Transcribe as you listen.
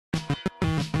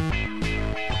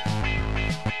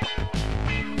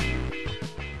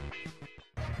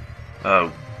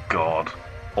Oh god.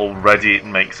 Already it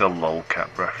makes a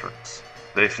lolcat reference.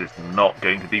 This is not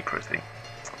going to be pretty.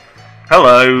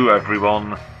 Hello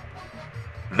everyone.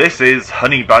 This is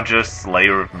Honey Badger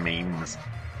Slayer of Memes.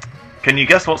 Can you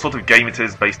guess what sort of game it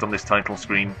is based on this title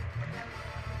screen?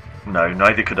 No,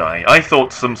 neither could I. I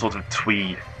thought some sort of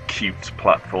twee, cute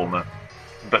platformer.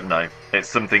 But no, it's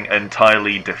something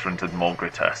entirely different and more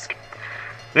grotesque.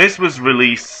 This was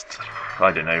released,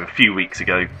 I don't know, a few weeks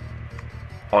ago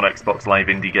on Xbox Live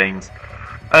Indie Games,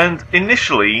 and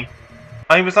initially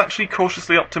I was actually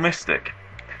cautiously optimistic,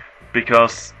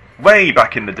 because way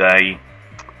back in the day,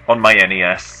 on my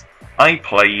NES, I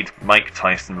played Mike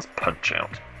Tyson's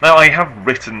Punch-Out! Now I have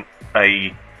written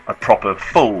a proper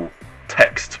full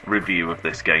text review of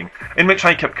this game, in which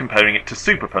I kept comparing it to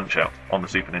Super Punch-Out! On the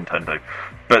Super Nintendo,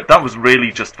 but that was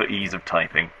really just for ease of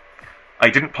typing. I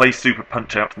didn't play Super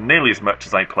Punch-Out! Nearly as much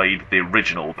as I played the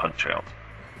original Punch-Out!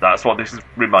 That's what this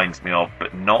reminds me of,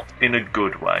 but not in a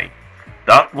good way.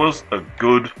 That was a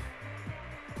good,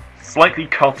 slightly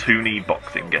cartoony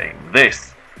boxing game.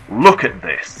 This, look at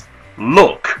this.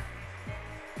 Look!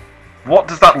 What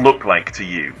does that look like to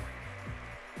you?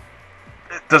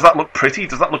 Does that look pretty?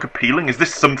 Does that look appealing? Is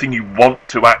this something you want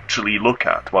to actually look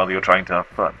at while you're trying to have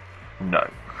fun? No.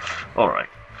 Alright.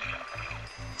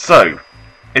 So,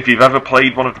 if you've ever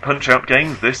played one of the Punch-Out!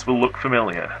 Games, this will look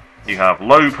familiar. You have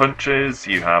low punches,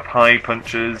 you have high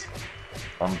punches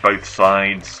on both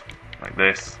sides, like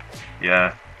this.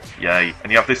 Yeah, yay.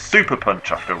 And you have this super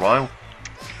punch after a while.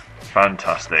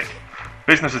 Fantastic.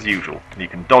 Business as usual. You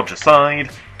can dodge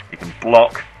aside, you can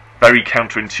block very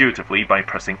counterintuitively by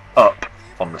pressing up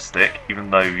on the stick, even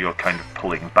though you're kind of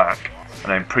pulling back.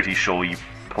 And I'm pretty sure you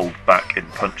pulled back in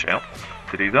Punch-Out!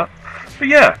 To do that. But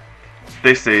yeah,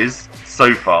 this is,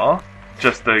 so far,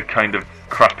 just a kind of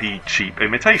crappy, cheap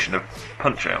imitation of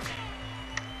Punch-Out!,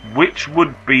 which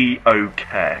would be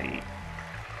okay.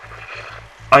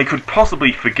 I could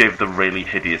possibly forgive the really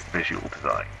hideous visual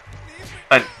design.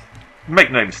 And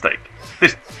make no mistake,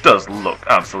 this does look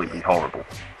absolutely horrible.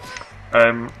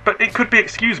 But it could be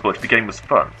excusable if the game was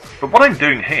fun. But what I'm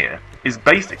doing here is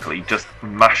basically just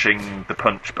mashing the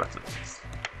punch buttons.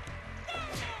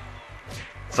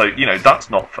 So, you know, that's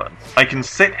not fun. I can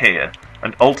sit here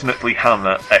and alternately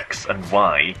hammer X and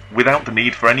Y without the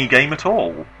need for any game at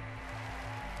all.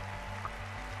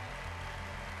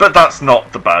 But that's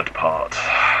not the bad part.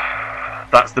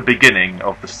 That's the beginning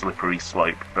of the slippery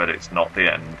slope, but it's not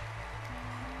the end.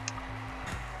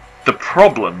 The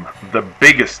problem, the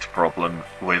biggest problem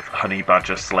with Honey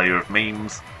Badger Slayer of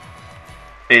Memes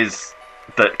is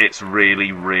that it's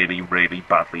really, really, really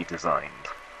badly designed.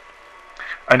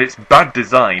 And its bad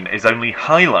design is only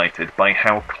highlighted by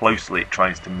how closely it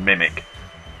tries to mimic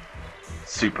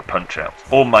Super Punch-Out!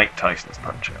 Or Mike Tyson's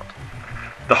Punch-Out!.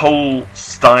 The whole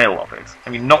style of it, I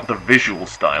mean, not the visual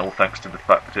style, thanks to the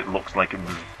fact that it looks like it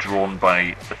was drawn by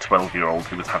a 12-year-old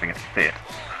who was having a fit,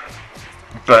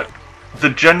 but the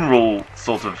general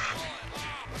sort of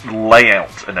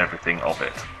layout and everything of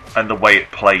it, and the way it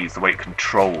plays, the way it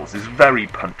controls, is very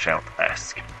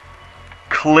Punch-Out!-esque.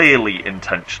 Clearly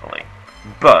intentionally.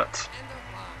 But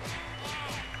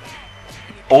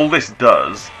all this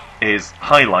does is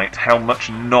highlight how much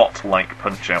not like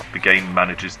Punch-Out! The game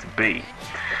manages to be.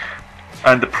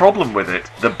 And the problem with it,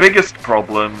 the biggest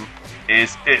problem,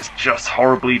 is it's just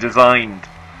horribly designed.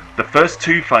 The first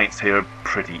two fights here are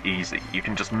pretty easy. You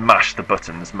can just mash the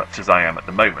button as much as I am at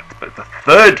the moment. But the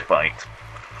third fight,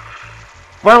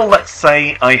 well, let's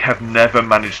say I have never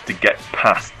managed to get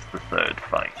past the third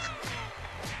fight.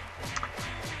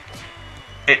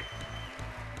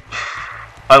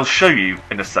 I'll show you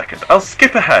in a second. I'll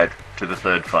skip ahead to the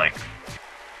third fight.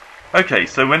 Okay,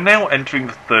 so we're now entering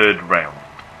the third round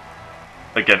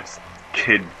against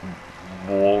Kid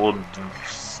Ward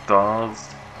Stars.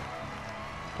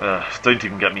 Don't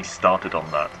even get me started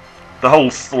on that. The whole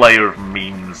Slayer of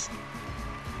Memes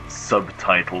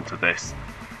subtitle to this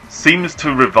seems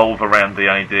to revolve around the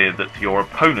idea that your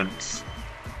opponents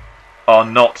are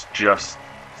not just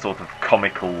sort of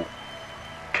comical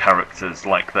characters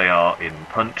like they are in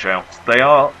Punch-Out!. They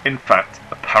are, in fact,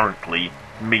 apparently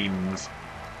memes.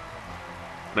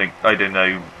 Like, I don't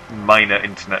know, minor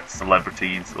internet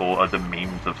celebrities or other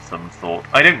memes of some sort.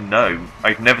 I don't know.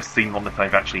 I've never seen one that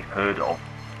I've actually heard of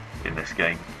in this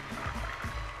game.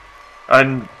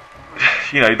 And,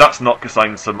 you know, that's not because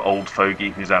I'm some old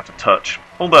fogey who's out of touch.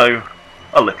 Although,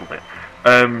 a little bit.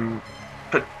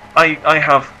 But I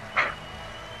have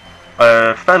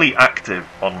a fairly active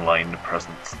online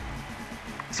presence.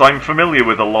 So I'm familiar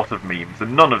with a lot of memes,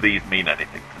 and none of these mean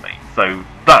anything to me. So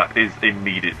that is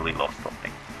immediately lost on me.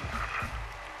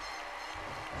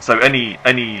 So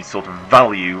any sort of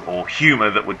value or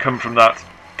humour that would come from that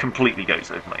completely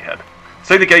goes over my head.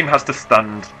 So the game has to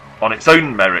stand on its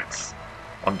own merits,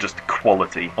 on just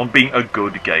quality, on being a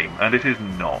good game, and it is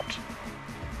not.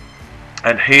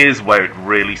 And here's where it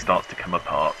really starts to come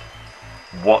apart.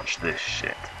 Watch this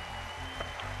shit.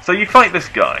 So you fight this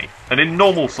guy, and in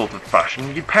normal sort of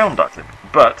fashion, you pound at him.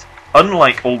 But,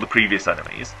 unlike all the previous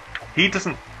enemies, he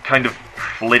doesn't kind of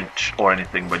flinch or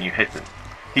anything when you hit him.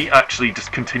 He actually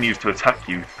just continues to attack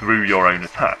you through your own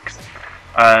attacks.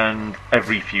 And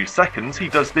every few seconds, he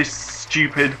does this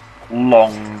stupid,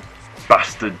 long,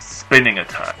 bastard spinning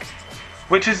attack.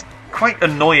 Which is quite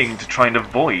annoying to try and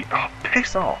avoid. Oh,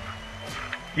 piss off.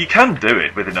 You can do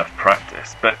it with enough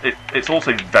practice, but it's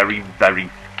also very, very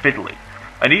fiddly.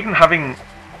 And even having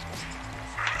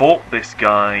fought this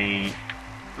guy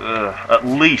at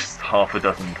least half a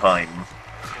dozen times,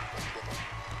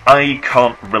 I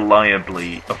can't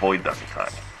reliably avoid that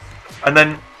attack. And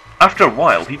then, after a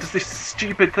while, he does this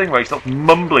stupid thing where he starts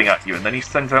mumbling at you, and then he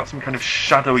sends out some kind of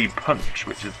shadowy punch,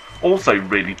 which is also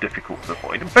really difficult to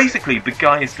avoid. And basically, the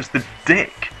guy is just a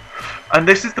dick. And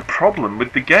this is the problem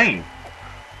with the game.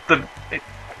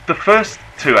 The first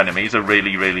two enemies are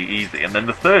really, really easy, and then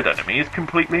the third enemy is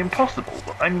completely impossible.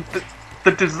 And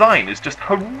the design is just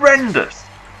horrendous.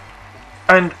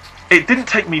 And it didn't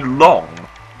take me long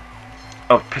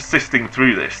of persisting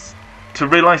through this to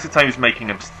realise that I was making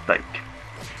a mistake.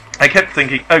 I kept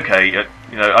thinking, okay,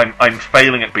 I'm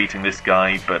failing at beating this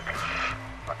guy, but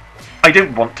I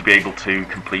don't want to be able to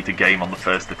complete a game on the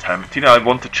first attempt. I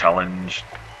want a challenge.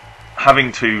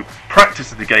 Having to practice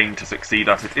the game to succeed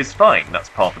at it is fine, that's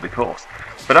part of the course.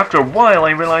 But after a while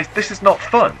I realised this is not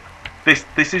fun.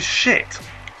 This is shit.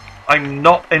 I'm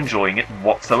not enjoying it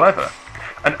whatsoever.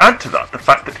 And add to that the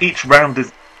fact that each round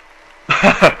is,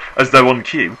 as though on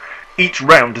cue, each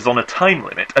round is on a time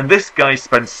limit, and this guy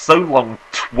spends so long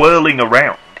twirling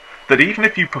around that even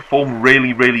if you perform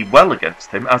really, really well against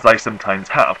him, as I sometimes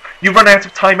have, you run out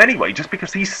of time anyway just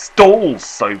because he stalls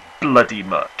so bloody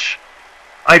much.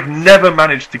 I've never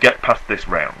managed to get past this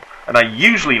round, and I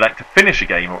usually like to finish a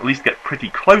game, or at least get pretty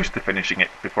close to finishing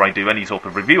it before I do any sort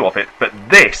of review of it, but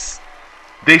this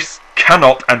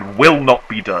cannot and will not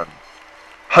be done.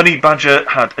 Honey Badger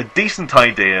had a decent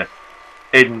idea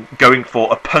in going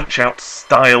for a Punch-Out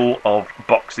style of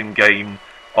boxing game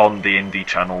on the indie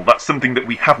channel. That's something that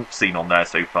we haven't seen on there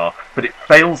so far, but it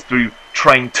fails through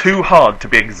trying too hard to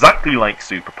be exactly like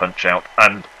Super Punch-Out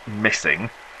and missing.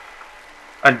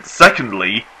 And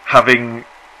secondly, having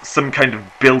some kind of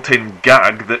built-in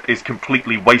gag that is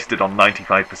completely wasted on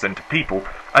 95% of people.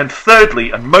 And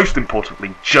thirdly, and most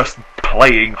importantly, just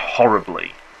playing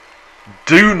horribly.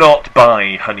 Do not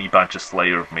buy Honey Badger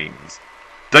Slayer of Memes.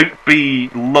 Don't be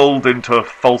lulled into a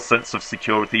false sense of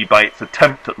security by its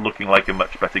attempt at looking like a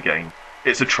much better game.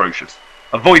 It's atrocious.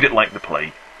 Avoid it like the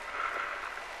plague.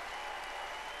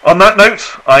 On that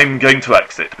note, I'm going to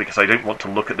exit, because I don't want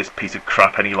to look at this piece of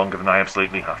crap any longer than I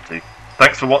absolutely have to.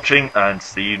 Thanks for watching, and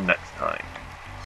see you next time.